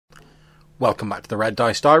Welcome back to the Red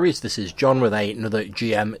Dice Diaries. This is John with another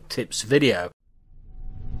GM tips video.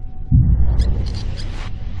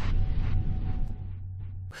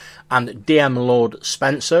 And DMLord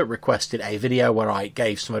Spencer requested a video where I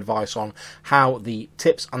gave some advice on how the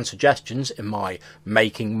tips and suggestions in my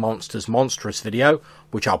Making Monsters Monstrous video,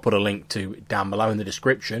 which I'll put a link to down below in the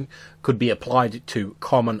description, could be applied to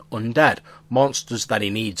common undead, monsters that he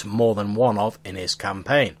needs more than one of in his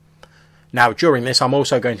campaign. Now, during this, I'm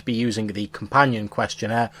also going to be using the companion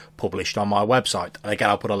questionnaire published on my website, and again,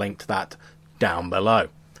 I'll put a link to that down below.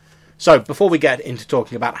 So, before we get into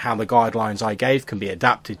talking about how the guidelines I gave can be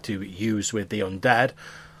adapted to use with the undead,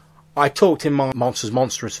 I talked in my Monsters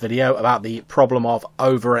Monstrous video about the problem of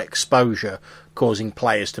overexposure causing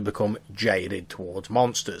players to become jaded towards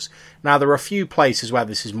monsters. Now, there are a few places where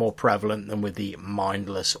this is more prevalent than with the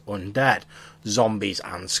mindless undead, zombies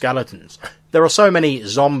and skeletons. There are so many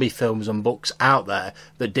zombie films and books out there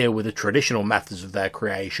that deal with the traditional methods of their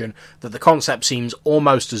creation that the concept seems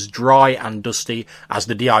almost as dry and dusty as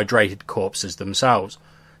the dehydrated corpses themselves.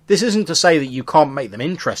 This isn't to say that you can't make them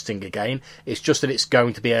interesting again, it's just that it's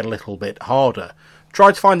going to be a little bit harder.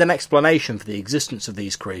 Try to find an explanation for the existence of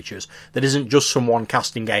these creatures that isn't just someone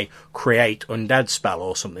casting a create undead spell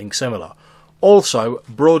or something similar. Also,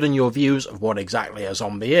 broaden your views of what exactly a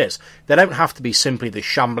zombie is. They don't have to be simply the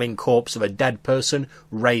shambling corpse of a dead person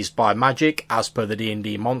raised by magic, as per the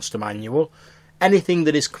D&D Monster Manual. Anything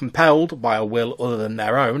that is compelled by a will other than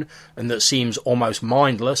their own, and that seems almost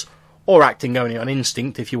mindless, or acting only on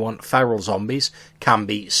instinct if you want feral zombies, can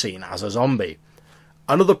be seen as a zombie.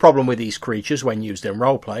 Another problem with these creatures when used in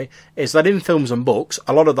roleplay is that in films and books,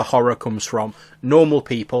 a lot of the horror comes from normal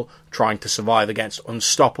people trying to survive against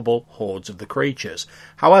unstoppable hordes of the creatures.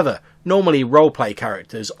 However, normally roleplay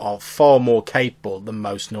characters are far more capable than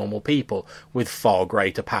most normal people, with far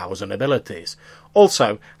greater powers and abilities.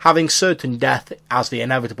 Also, having certain death as the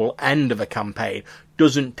inevitable end of a campaign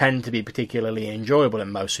doesn't tend to be particularly enjoyable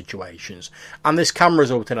in most situations, and this can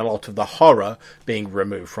result in a lot of the horror being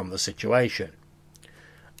removed from the situation.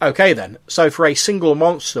 Okay then, so for a single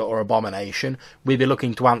monster or abomination, we'd be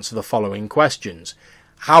looking to answer the following questions.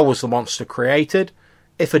 How was the monster created?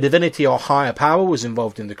 If a divinity or higher power was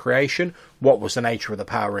involved in the creation, what was the nature of the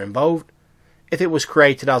power involved? If it was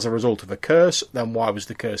created as a result of a curse, then why was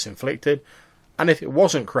the curse inflicted? And if it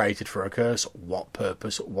wasn't created for a curse, what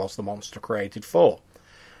purpose was the monster created for?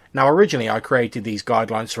 Now, originally I created these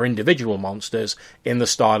guidelines for individual monsters in the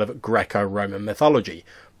style of Greco-Roman mythology,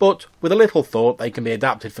 but with a little thought they can be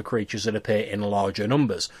adapted for creatures that appear in larger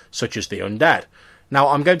numbers, such as the undead. Now,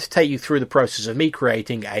 I'm going to take you through the process of me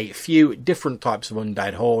creating a few different types of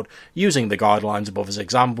undead horde, using the guidelines above as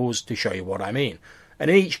examples to show you what I mean. And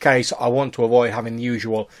in each case, I want to avoid having the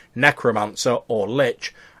usual necromancer or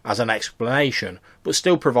lich as an explanation, but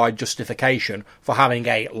still provide justification for having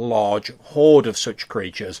a large horde of such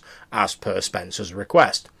creatures as per Spencer's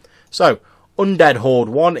request. So, Undead Horde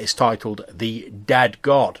 1 is titled The Dead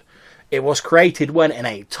God. It was created when, in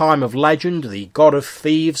a time of legend, the god of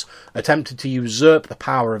thieves attempted to usurp the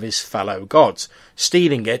power of his fellow gods,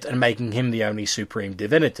 stealing it and making him the only supreme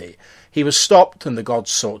divinity. He was stopped and the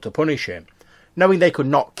gods sought to punish him. Knowing they could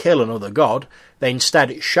not kill another god, they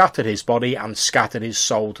instead shattered his body and scattered his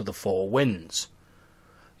soul to the four winds.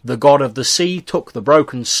 The god of the sea took the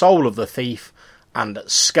broken soul of the thief and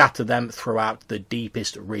scattered them throughout the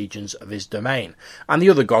deepest regions of his domain, and the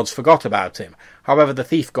other gods forgot about him. However, the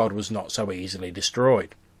thief god was not so easily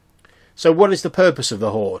destroyed. So what is the purpose of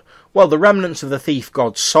the horde? Well, the remnants of the thief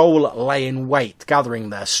god's soul lay in wait, gathering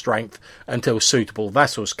their strength until suitable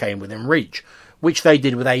vessels came within reach, which they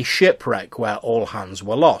did with a shipwreck where all hands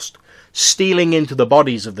were lost. Stealing into the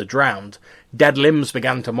bodies of the drowned, dead limbs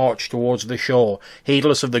began to march towards the shore,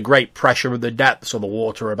 heedless of the great pressure of the depths or the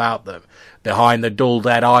water about them. Behind the dull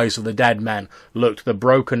dead eyes of the dead men lurked the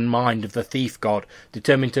broken mind of the thief god,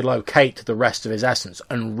 determined to locate the rest of his essence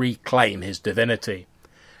and reclaim his divinity.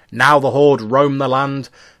 Now the horde roam the land,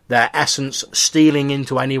 their essence stealing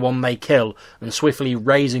into anyone they kill and swiftly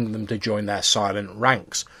raising them to join their silent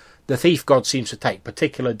ranks. The thief god seems to take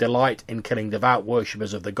particular delight in killing devout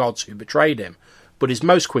worshippers of the gods who betrayed him, but is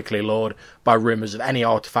most quickly lured by rumours of any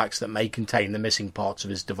artefacts that may contain the missing parts of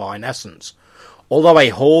his divine essence. Although a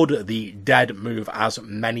horde, the dead move as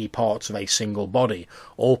many parts of a single body,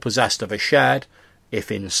 all possessed of a shared,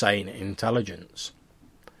 if insane, intelligence.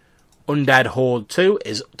 Undead Horde 2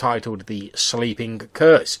 is titled The Sleeping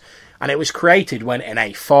Curse, and it was created when, in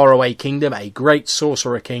a faraway kingdom, a great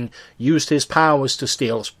sorcerer king used his powers to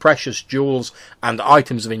steal precious jewels and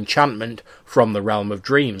items of enchantment from the realm of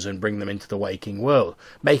dreams and bring them into the waking world,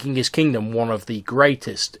 making his kingdom one of the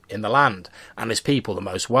greatest in the land, and his people the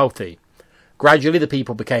most wealthy. Gradually the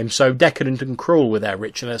people became so decadent and cruel with their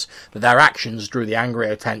richness that their actions drew the angry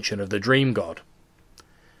attention of the dream god.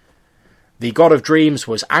 The god of dreams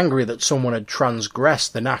was angry that someone had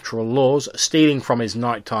transgressed the natural laws, stealing from his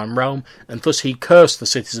nighttime realm, and thus he cursed the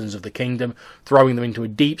citizens of the kingdom, throwing them into a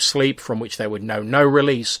deep sleep from which they would know no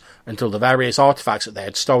release until the various artifacts that they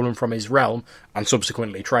had stolen from his realm, and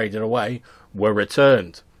subsequently traded away, were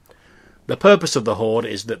returned. The purpose of the Horde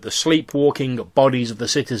is that the sleepwalking bodies of the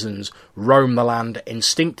citizens roam the land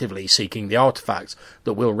instinctively seeking the artifacts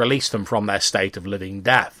that will release them from their state of living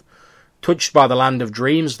death. Touched by the land of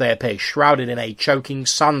dreams, they appear shrouded in a choking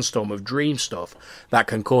sandstorm of dream stuff that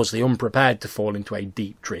can cause the unprepared to fall into a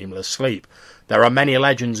deep dreamless sleep. There are many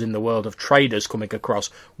legends in the world of traders coming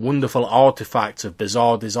across wonderful artifacts of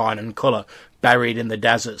bizarre design and colour buried in the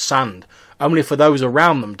desert sand, only for those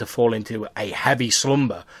around them to fall into a heavy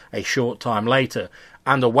slumber a short time later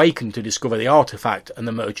and awaken to discover the artifact and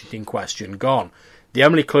the merchant in question gone. The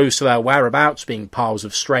only clues to their whereabouts being piles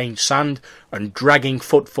of strange sand and dragging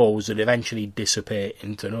footfalls that eventually disappear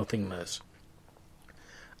into nothingness.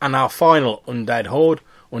 And our final Undead Horde,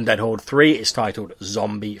 Undead Horde 3, is titled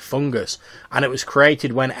Zombie Fungus, and it was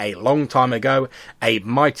created when a long time ago a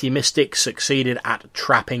mighty mystic succeeded at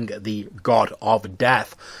trapping the god of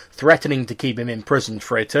death, threatening to keep him imprisoned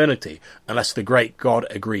for eternity unless the great god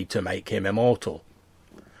agreed to make him immortal.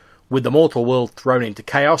 With the mortal world thrown into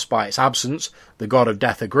chaos by its absence, the god of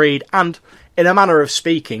death agreed and, in a manner of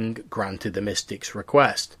speaking, granted the mystic's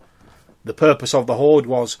request. The purpose of the Horde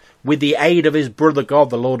was, with the aid of his brother god,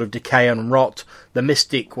 the Lord of Decay and Rot, the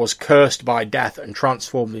mystic was cursed by death and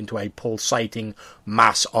transformed into a pulsating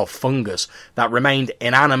mass of fungus that remained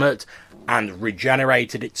inanimate and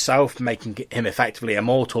regenerated itself, making him effectively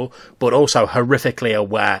immortal, but also horrifically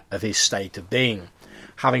aware of his state of being.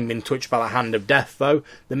 Having been touched by the hand of death, though,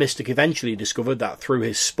 the mystic eventually discovered that through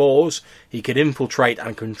his spores he could infiltrate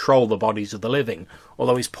and control the bodies of the living,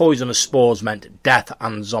 although his poisonous spores meant death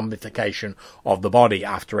and zombification of the body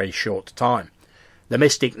after a short time. The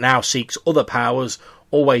mystic now seeks other powers,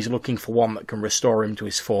 always looking for one that can restore him to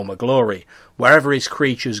his former glory. Wherever his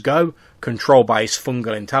creatures go, controlled by his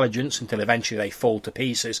fungal intelligence until eventually they fall to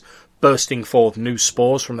pieces, bursting forth new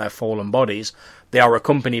spores from their fallen bodies, they are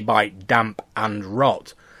accompanied by damp and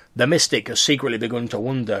rot. The mystic has secretly begun to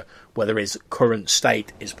wonder whether his current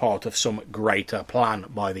state is part of some greater plan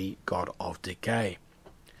by the god of decay.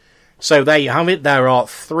 So there you have it. There are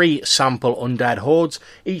 3 sample undead hordes,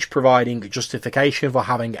 each providing justification for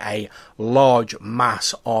having a large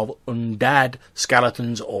mass of undead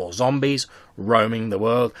skeletons or zombies roaming the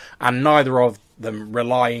world, and neither of them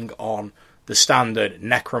relying on the standard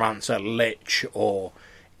necromancer, lich or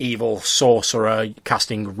evil sorcerer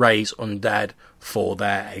casting raise undead for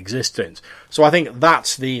their existence. So I think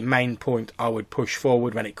that's the main point I would push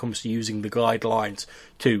forward when it comes to using the guidelines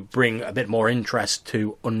to bring a bit more interest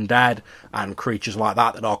to undead and creatures like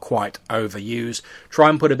that are quite overused. Try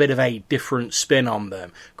and put a bit of a different spin on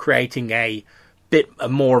them, creating a bit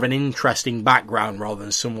more of an interesting background rather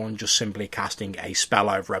than someone just simply casting a spell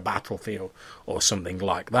over a battlefield or something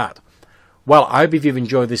like that. Well, I hope if you've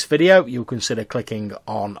enjoyed this video, you'll consider clicking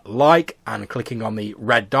on like and clicking on the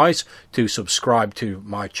red dice to subscribe to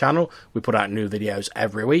my channel. We put out new videos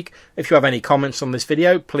every week. If you have any comments on this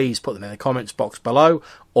video, please put them in the comments box below,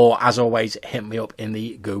 or as always, hit me up in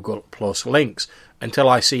the Google Plus links. Until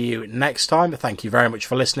I see you next time, thank you very much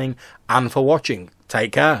for listening and for watching.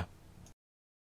 Take care.